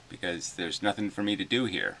nappy because there's nothing for me to do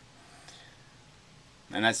here.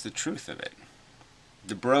 And that's the truth of it.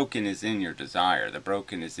 The broken is in your desire. The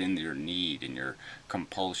broken is in your need and your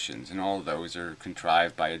compulsions, and all of those are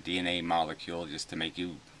contrived by a DNA molecule just to make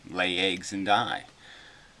you lay eggs and die.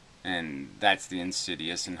 And that's the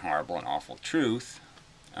insidious and horrible and awful truth.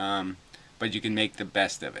 But you can make the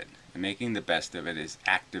best of it. And making the best of it is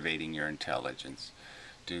activating your intelligence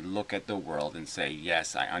to look at the world and say,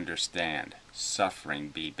 yes, I understand. Suffering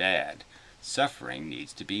be bad. Suffering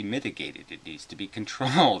needs to be mitigated. It needs to be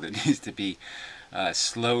controlled. It needs to be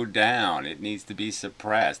slowed down. It needs to be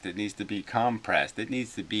suppressed. It needs to be compressed. It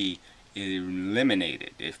needs to be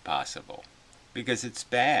eliminated if possible, because it's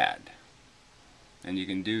bad. And you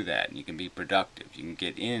can do that, and you can be productive. You can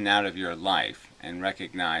get in and out of your life and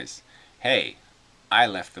recognize, hey, I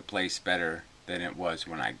left the place better than it was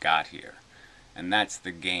when I got here. And that's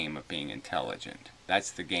the game of being intelligent.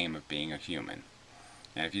 That's the game of being a human.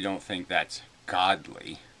 And if you don't think that's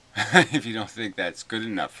godly, if you don't think that's good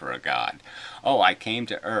enough for a god, oh, I came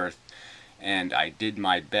to Earth and I did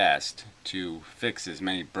my best to fix as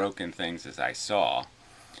many broken things as I saw.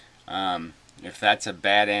 If that's a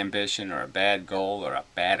bad ambition or a bad goal or a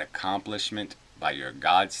bad accomplishment by your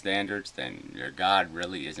God standards, then your God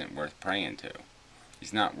really isn't worth praying to.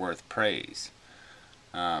 He's not worth praise.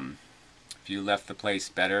 If you left the place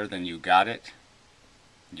better than you got it,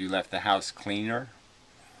 you left the house cleaner,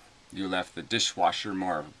 you left the dishwasher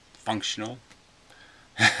more functional,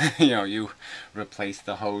 you replaced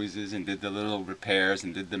the hoses and did the little repairs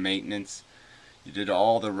and did the maintenance, you did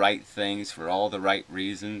all the right things for all the right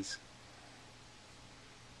reasons.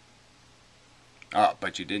 Oh,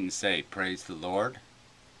 but you didn't say, praise the Lord?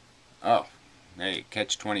 Oh, hey,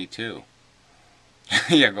 catch-22.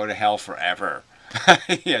 Yeah, go to hell forever.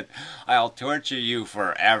 Yeah, I'll torture you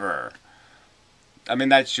forever. I mean,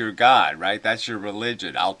 that's your God, right? That's your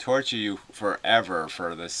religion. I'll torture you forever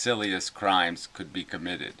for the silliest crimes could be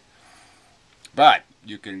committed. But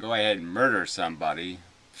you can go ahead and murder somebody,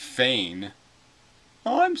 feign,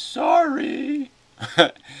 oh, I'm sorry,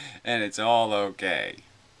 and it's all okay.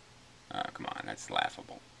 Oh, come on, that's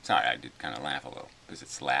laughable. Sorry, I did kind of laugh a little, because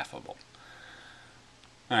it's laughable.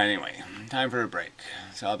 Alright, anyway, time for a break.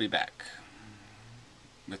 So I'll be back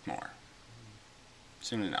with more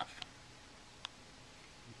soon enough.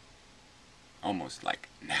 Almost like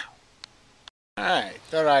now. Alright,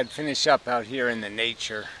 thought I'd finish up out here in the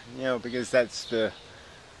nature, because that's the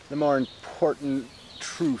more important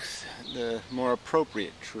truth, the more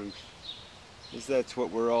appropriate truth. Is that's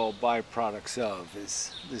what we're all byproducts of,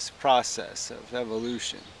 is this process of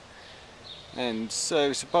evolution. And so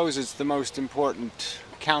I suppose it's the most important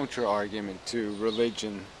counter-argument to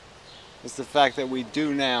religion, is the fact that we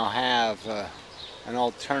do now have an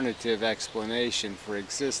alternative explanation for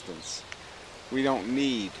existence. We don't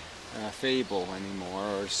need a fable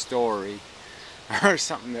anymore, or a story, or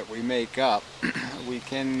something that we make up. We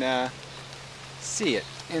can see it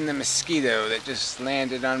in the mosquito that just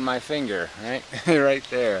landed on my finger, right? Right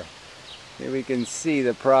there. We can see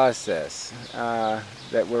the process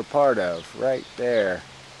that we're part of, right there.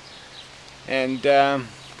 And yeah,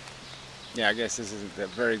 I guess this isn't a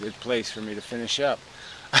very good place for me to finish up.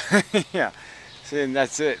 Yeah, so and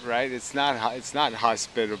that's it, right? It's not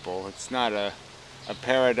hospitable. It's not a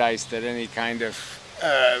paradise that any kind of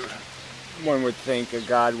one would think a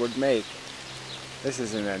God would make. This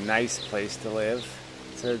isn't a nice place to live.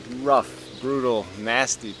 It's a rough, brutal,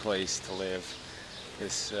 nasty place to live.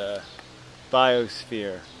 This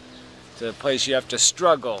biosphere. It's a place you have to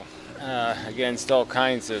struggle against all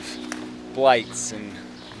kinds of blights and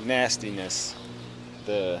nastiness.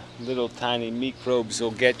 The little tiny microbes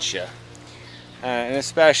will get you. And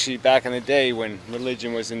especially back in the day when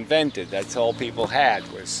religion was invented, that's all people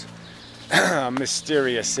had was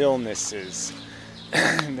mysterious illnesses.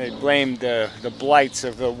 They blamed the blights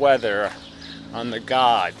of the weather on the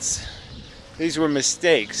gods. These were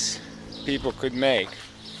mistakes people could make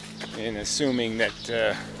in assuming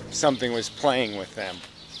that something was playing with them,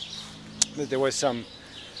 that there was some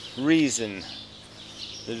reason.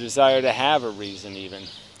 The desire to have a reason even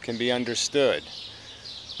can be understood,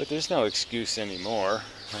 but there's no excuse anymore.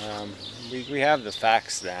 We have the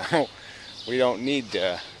facts now. We don't need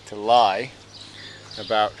to lie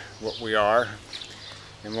about what we are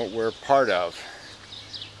and what we're part of.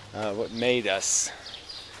 What made us.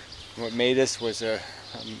 What made us was a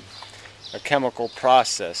chemical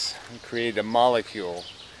process. We created a molecule,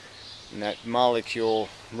 and that molecule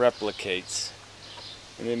replicates,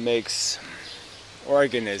 and it makes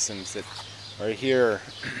organisms that are here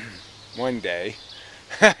one day,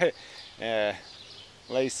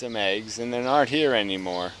 lay some eggs, and then aren't here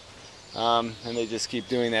anymore. And they just keep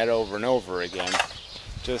doing that over and over again,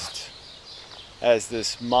 just as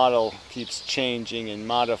this model keeps changing and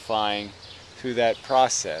modifying through that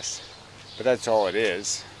process. But that's all it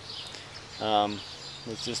is.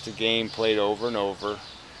 It's just a game played over and over,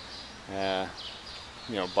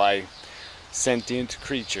 by sentient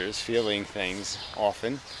creatures feeling things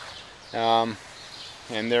often.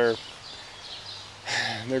 and they're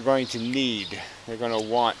going to need, they're going to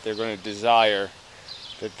want, they're going to desire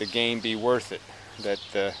that the gain be worth it, that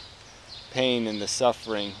the pain and the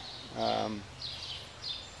suffering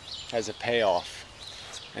has a payoff.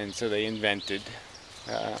 And so they invented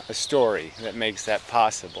a story that makes that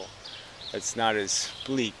possible. It's not as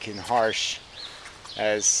bleak and harsh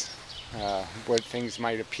as what things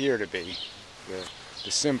might appear to be.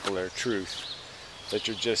 The simpler truth that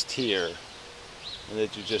you're just here, and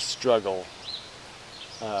that you just struggle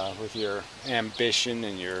with your ambition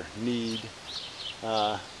and your need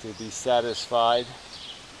to be satisfied,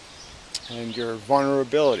 and your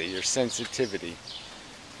vulnerability, your sensitivity,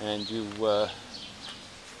 and you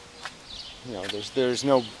know, there's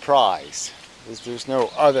no prize, there's no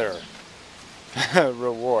other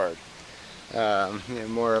reward. You know,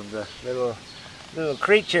 more of the little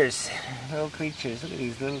creatures. Look at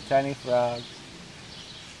these little tiny frogs.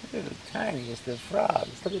 Little tiniest of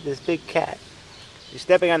frogs. Look at this big cat. You're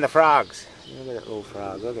stepping on the frogs. Look at that little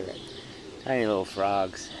frog. Look at that. Tiny little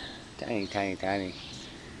frogs. Tiny, tiny, tiny.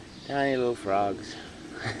 Tiny little frogs.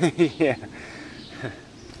 Yeah.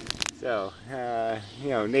 So, you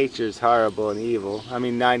know, nature's horrible and evil. I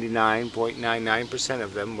mean, 99.99%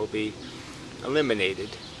 of them will be eliminated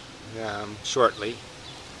shortly.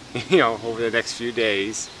 You know, over the next few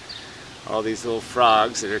days. All these little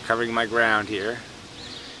frogs that are covering my ground here.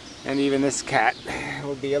 And even this cat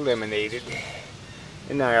will be eliminated,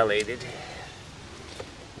 annihilated.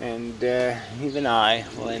 And even I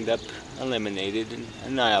will end up eliminated and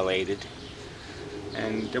annihilated.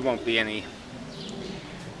 And there won't be any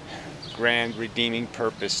grand redeeming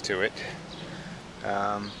purpose to it.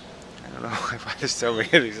 I don't know if there's so many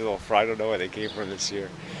of these little frogs. I don't know where they came from this year.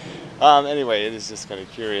 Anyway, it is just kind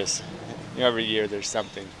of curious. You know, every year there's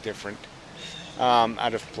something different,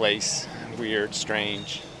 out of place, weird,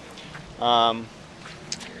 strange.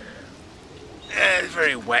 It's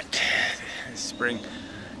very wet this spring.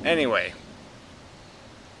 Anyway,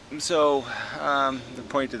 so the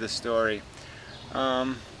point of the story,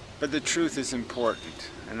 but the truth is important,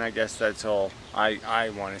 and I guess that's all I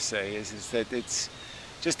want to say is that it's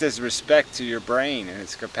just as respect to your brain and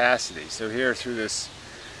its capacity. So here, through this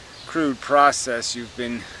crude process, you've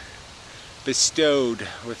been bestowed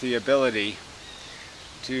with the ability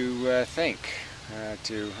to think,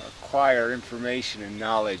 to acquire information and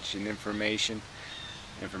knowledge and information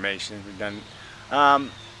redundant,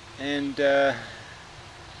 and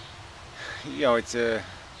you know, it's a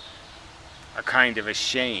kind of a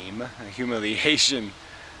shame, a humiliation,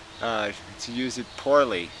 to use it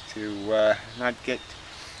poorly, to not get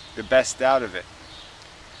the best out of it,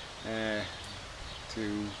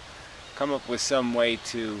 to come up with some way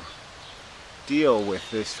to deal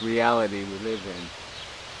with this reality we live in,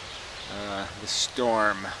 the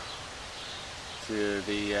storm, to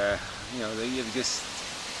the you know, you've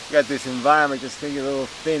just got this environment. Just think of a little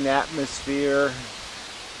thin atmosphere,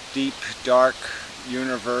 deep dark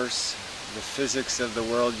universe, the physics of the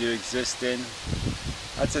world you exist in.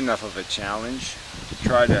 That's enough of a challenge to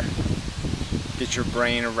try to get your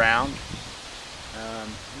brain around.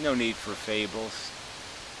 No need for fables.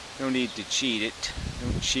 No need to cheat it.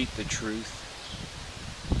 Don't cheat the truth.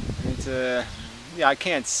 It's yeah, I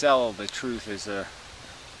can't sell the truth as a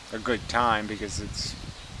good time, because it's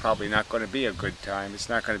probably not going to be a good time. It's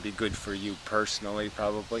not going to be good for you personally,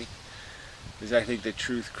 probably, because I think the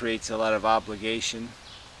truth creates a lot of obligation,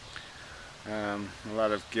 a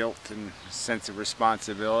lot of guilt and sense of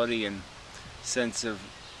responsibility and sense of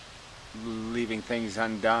leaving things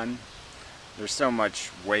undone. There's so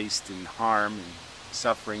much waste and harm and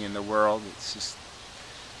suffering in the world. It's just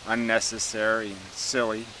unnecessary and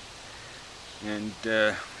silly. And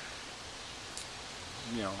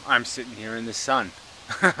you know, I'm sitting here in the sun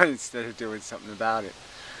instead of doing something about it.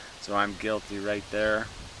 So I'm guilty right there.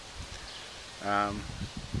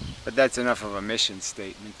 But that's enough of a mission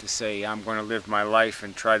statement to say I'm going to live my life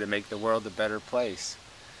and try to make the world a better place.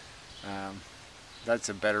 That's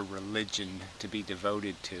a better religion to be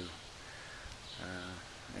devoted to.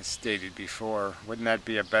 As stated before, wouldn't that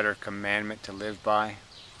be a better commandment to live by?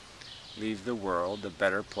 Leave the world a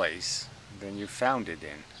better place than you found it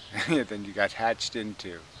in, than you got hatched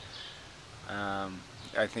into.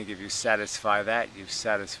 I think if you satisfy that, you've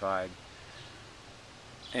satisfied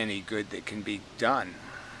any good that can be done.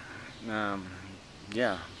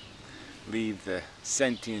 Yeah, leave the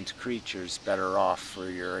sentient creatures better off for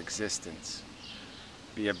your existence.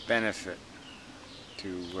 Be a benefit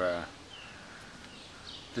to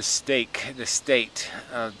the state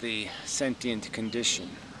of the sentient condition.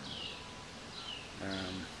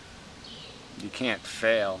 You can't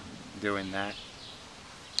fail doing that.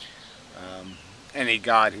 any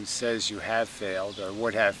God who says you have failed or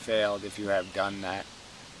would have failed if you have done that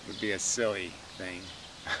would be a silly thing.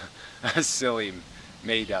 A silly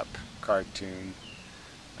made-up cartoon.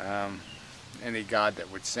 Any God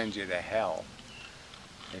that would send you to hell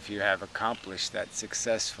if you have accomplished that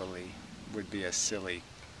successfully would be a silly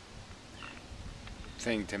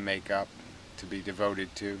thing to make up, to be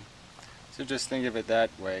devoted to. So just think of it that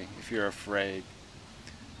way. If you're afraid,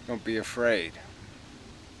 don't be afraid.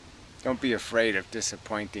 Don't be afraid of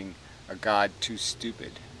disappointing a God too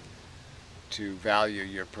stupid to value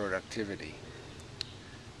your productivity,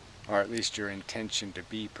 or at least your intention to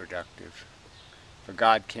be productive. If a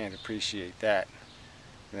God can't appreciate that,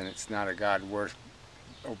 then it's not a God worth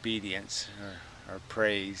obedience or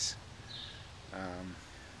praise.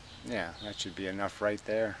 Yeah, that should be enough right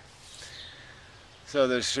there. So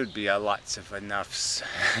there should be lots of enoughs.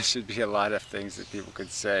 There should be a lot of things that people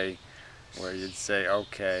could say where you'd say,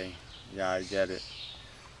 okay, yeah, I get it.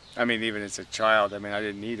 I mean, even as a child, I mean, I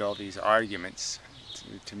didn't need all these arguments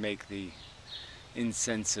to make the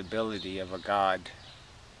insensibility of a God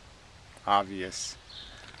obvious.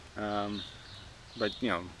 But, you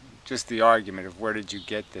know, just the argument of where did you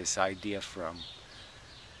get this idea from?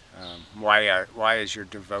 Why is your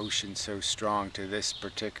devotion so strong to this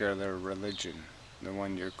particular religion, the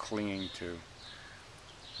one you're clinging to?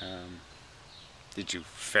 Did you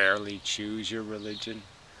fairly choose your religion?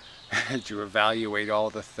 Did you evaluate all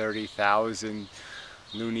the 30,000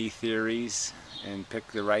 loony theories and pick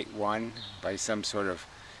the right one by some sort of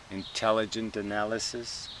intelligent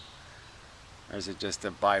analysis? Or is it just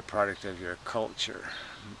a byproduct of your culture,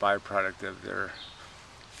 a byproduct of your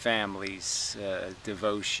family's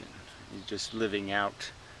devotion? You're just living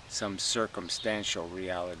out some circumstantial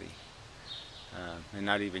reality and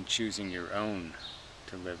not even choosing your own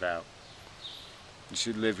to live out. You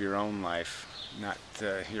should live your own life, not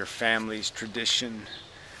your family's tradition,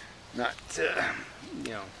 not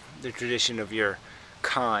you know, the tradition of your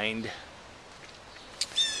kind,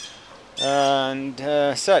 and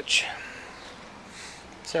such.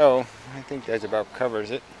 So I think that about covers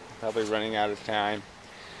it. Probably running out of time,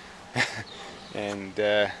 and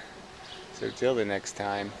so till the next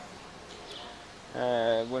time,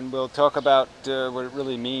 when we'll talk about what it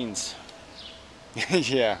really means.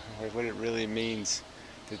 Yeah, what it really means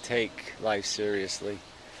to take life seriously,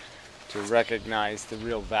 to recognize the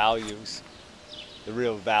real values, the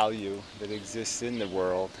real value that exists in the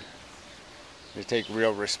world, to take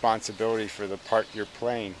real responsibility for the part you're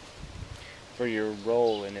playing, for your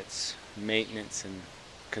role in its maintenance and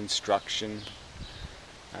construction,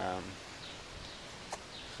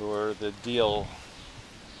 for the deal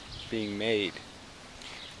being made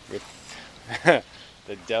with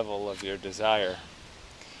the devil of your desire.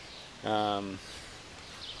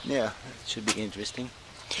 Yeah, it should be interesting.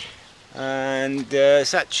 And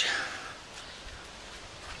such.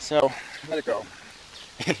 So, let it go.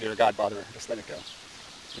 If you're a God botherer, just let it go.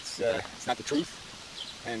 It's not the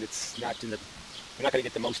truth, and it's not you're not going to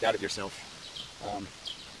get the most out of yourself.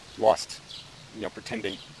 Lost, you know,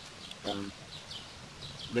 pretending,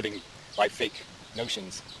 living by fake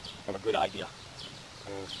notions of a good idea.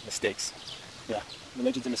 Mistakes. Yeah,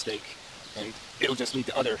 religion's a mistake, and it'll just lead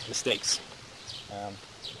to other mistakes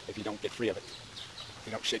if you don't get free of it, if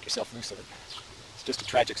you don't shake yourself loose of it. It's just a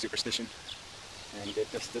tragic superstition, and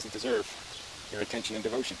it just doesn't deserve your attention and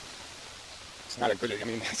devotion. It's not a good, I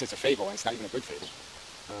mean, it's just a fable, and it's not even a good fable.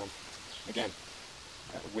 Again,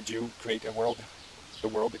 would you create a world, the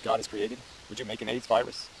world that God has created? Would you make an AIDS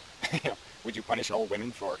virus? You know, would you punish all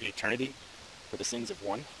women for eternity for the sins of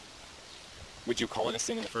one? Would you call it a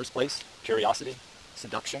sin in the first place? Curiosity?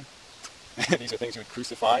 Seduction? These are things you would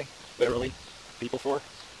crucify, literally, people for?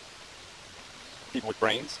 People with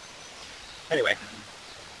brains? Anyway,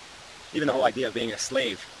 even the whole idea of being a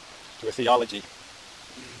slave to a theology,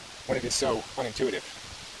 when it is so unintuitive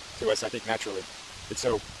to us, I think naturally, it's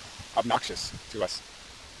so obnoxious to us,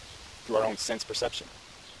 to our own sense perception,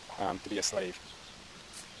 to be a slave.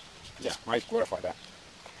 Yeah, I glorify that.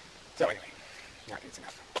 So anyway, I think it's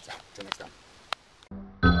enough. So, till next time.